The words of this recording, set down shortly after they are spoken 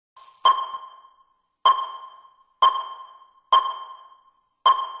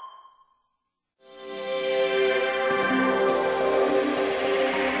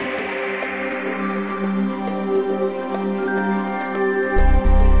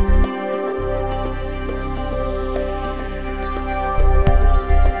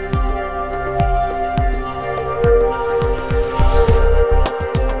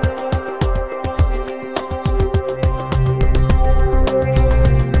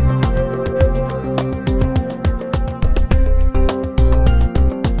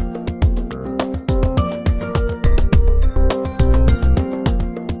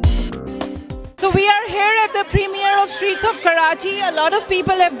Streets of Karachi. A lot of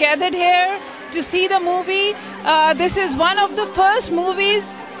people have gathered here to see the movie. This is one of the first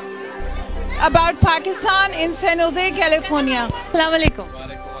movies about Pakistan in San Jose, California. Assalamu alaikum.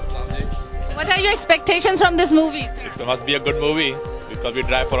 What are your expectations from this movie? It must be a good movie because we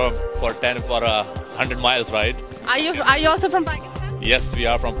drive for 100 miles, right? Are you also from Pakistan? Yes, we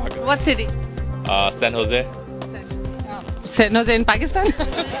are from Pakistan. What city? San Jose. San Jose in Pakistan?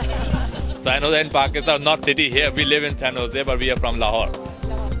 San Jose in Pakistan, not city here. We live in San Jose, but we are from Lahore.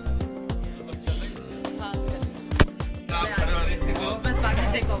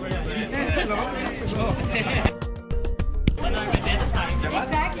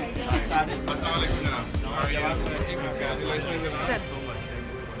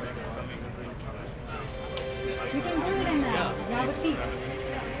 You can do it in now. Have a seat.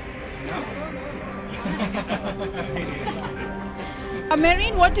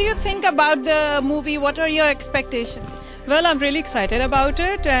 Marine, what do you think about the movie? What are your expectations? Well, I'm really excited about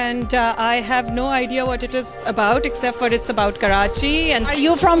it, and I have no idea what it is about except for it's about Karachi. And are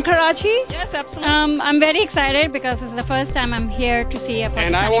you from Karachi? Yes, absolutely. I'm very excited because it's the first time I'm here to see a Pakistani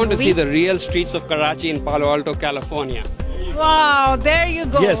And I want movie. to see the real streets of Karachi in Palo Alto, California. Wow, there you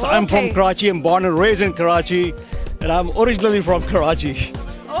go. Yes, I'm from Karachi. I'm born and raised in Karachi, and I'm originally from Karachi.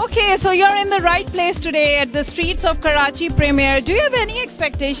 Okay, so you're in the right place today at the Streets of Karachi premiere. Do you have any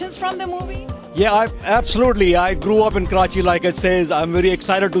expectations from the movie? Yeah, absolutely. I grew up in Karachi, like it says. I'm very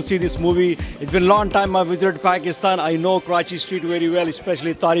excited to see this movie. It's been a long time I visited Pakistan. I know Karachi street very well,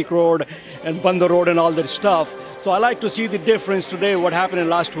 especially Tariq Road and Bandar Road and all that stuff. So I like to see the difference today, what happened in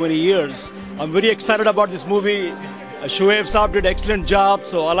the last 20 years. I'm very excited about this movie. Shoaib Saab did an excellent job,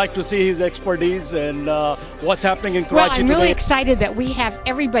 so I like to see his expertise and what's happening in Karachi today. Well, I'm really today. excited that we have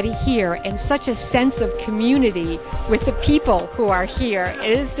everybody here and such a sense of community with the people who are here. It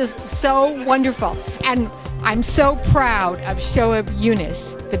is just so wonderful. And I'm so proud of Shoaib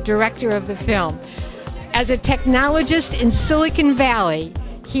Yunus, the director of the film. As a technologist in Silicon Valley,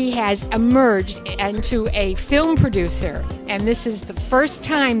 he has emerged into a film producer. And this is the first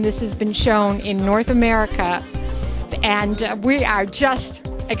time this has been shown in North America. And we are just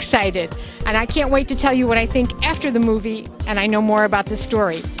excited. And I can't wait to tell you what I think after the movie and I know more about the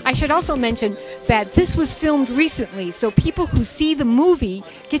story. I should also mention that this was filmed recently, so people who see the movie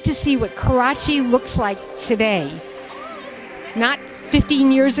get to see what Karachi looks like today. Not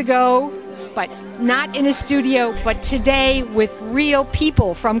 15 years ago, but not in a studio, but today with real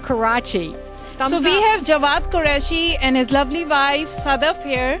people from Karachi. So we have Jawad Qureshi and his lovely wife Sadaf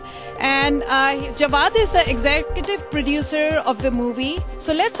here, and Jawad is the executive producer of the movie.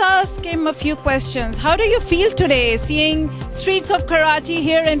 So let's ask him a few questions. How do you feel today seeing Streets of Karachi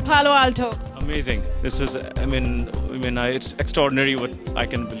here in Palo Alto? Amazing. This is, it's extraordinary what I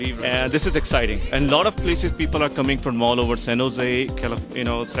can believe. And this is exciting. And a lot of places people are coming from all over San Jose,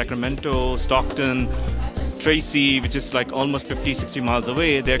 Sacramento, Stockton, Tracy, which is like almost 50-60 miles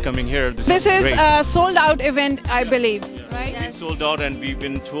away. They're coming here. This is a sold out event, I believe, right? It's sold out, and we've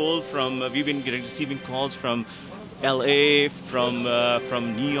been told we've been receiving calls from LA, from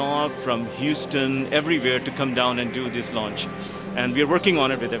New York, from Houston, everywhere to come down and do this launch. And we're working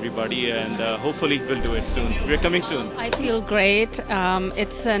on it with everybody, and hopefully we'll do it soon. We're coming soon. I feel great.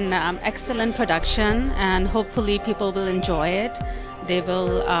 It's an excellent production, and hopefully people will enjoy it. They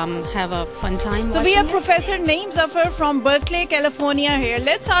will have a fun time. So we have Professor Naeem Zafar from Berkeley, California here.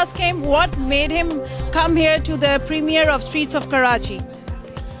 Let's ask him what made him come here to the premiere of Streets of Karachi.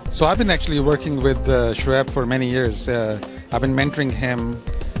 So I've been actually working with Shoaib for many years. I've been mentoring him.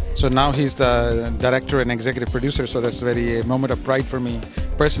 So now he's the director and executive producer. So that's a moment of pride for me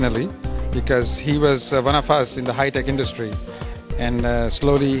personally, because he was one of us in the high-tech industry and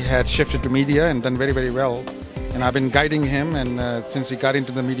slowly had shifted to media and done very, very well. And I've been guiding him, and since he got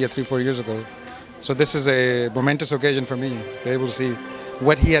into the media 3-4 years ago. So this is a momentous occasion for me, to be able to see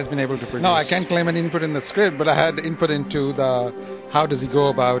what he has been able to produce. No, I can't claim any input in the script, but I had input into how does he go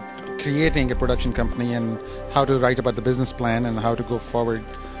about creating a production company and how to write about the business plan and how to go forward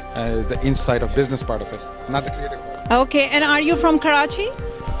the inside of business part of it, not the creative part. Okay, and are you from Karachi?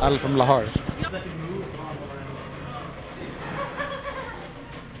 I'm from Lahore.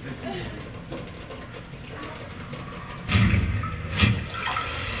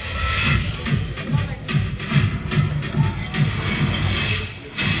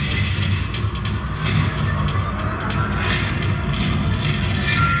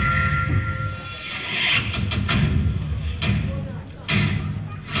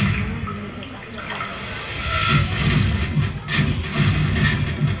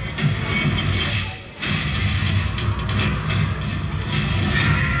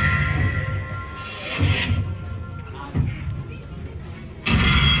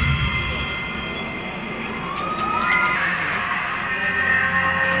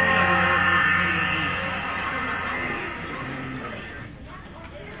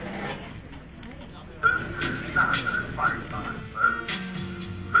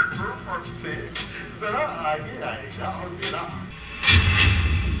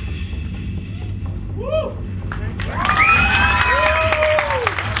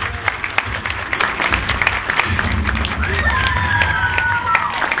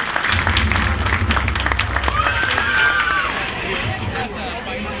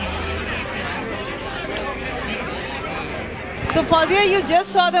 So Fawzia, you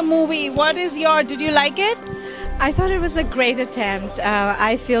just saw the movie. Did you like it? I thought it was a great attempt.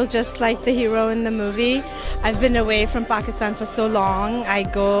 I feel just like the hero in the movie. I've been away from Pakistan for so long. I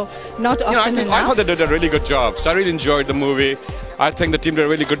go not often enough. I thought they did a really good job. So I really enjoyed the movie. I think the team did a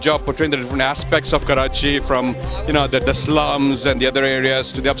really good job portraying the different aspects of Karachi, from the slums and the other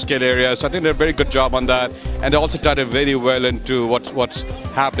areas to the upscale areas. So I think they did a very good job on that, and they also tied it very well into what's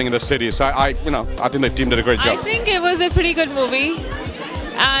happening in the city. So I think the team did a great job. I think it was a pretty good movie,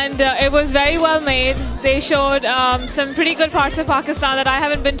 and it was very well made. They showed some pretty good parts of Pakistan that I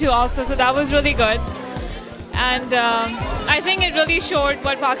haven't been to also, so that was really good. And I think it really showed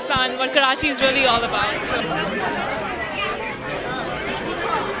what Karachi is really all about. So.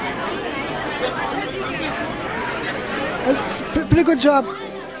 It's a pretty good job.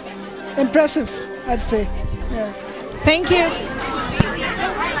 Impressive, I'd say. Yeah. Thank you.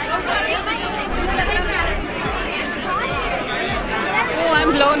 Oh,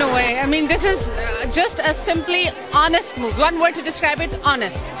 I'm blown away. I mean, this is just a simply honest movie. One word to describe it,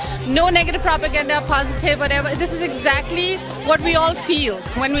 honest. No negative propaganda, positive, whatever. This is exactly what we all feel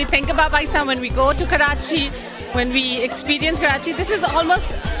when we think about Pakistan, when we go to Karachi, when we experience Karachi. This is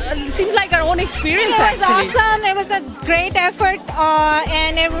almost, seems like our own experience, actually. It was awesome. It was a great effort,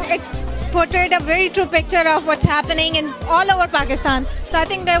 and it portrayed a very true picture of what's happening in all over Pakistan. So I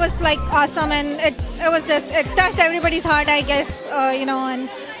think that was like awesome, and it touched everybody's heart, I guess, and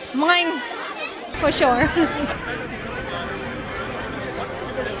mine for sure.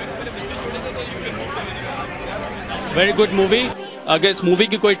 Very good movie. अगर इस movie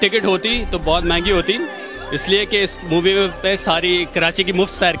की कोई ticket होती तो बहुत महंगी होती, इसलिए कि इस मूवी पे सारी कराची की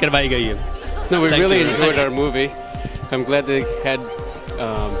मुफ्त सैर करवाई गई है. No, we really enjoyed our movie. I'm glad they had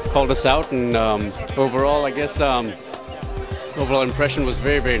called us out, and overall, I guess overall impression was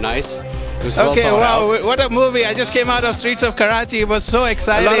very, very nice. It was well thought out. What a movie. I just came out of streets of Karachi. It was so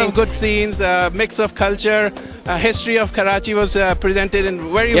exciting. A lot of good scenes, a mix of culture, history of Karachi was presented very well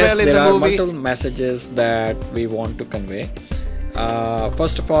in the movie. Yes, there are multiple messages that we want to convey.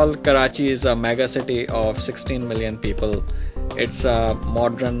 First of all, Karachi is a mega city of 16 million people. It's a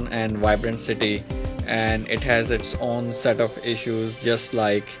modern and vibrant city, and it has its own set of issues just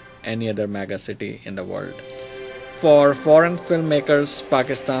like any other mega city in the world. For foreign filmmakers,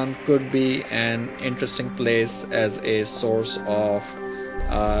 Pakistan could be an interesting place as a source of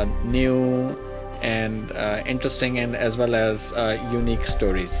new and interesting and as well as unique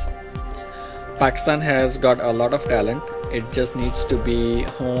stories. Pakistan has got a lot of talent. It just needs to be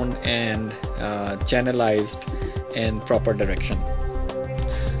honed and channelized in proper direction.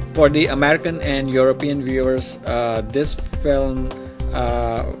 For the American and European viewers, this film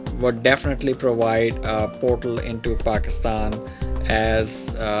would definitely provide a portal into Pakistan, as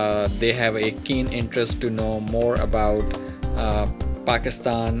they have a keen interest to know more about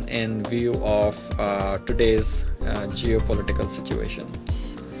Pakistan in view of today's geopolitical situation.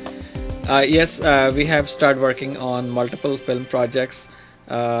 Yes, we have started working on multiple film projects.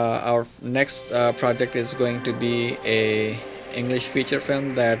 Our next project is going to be a English feature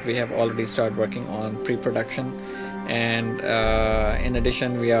film that we have already started working on pre-production, and in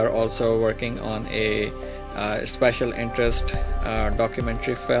addition we are also working on a special interest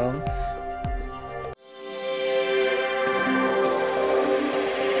documentary film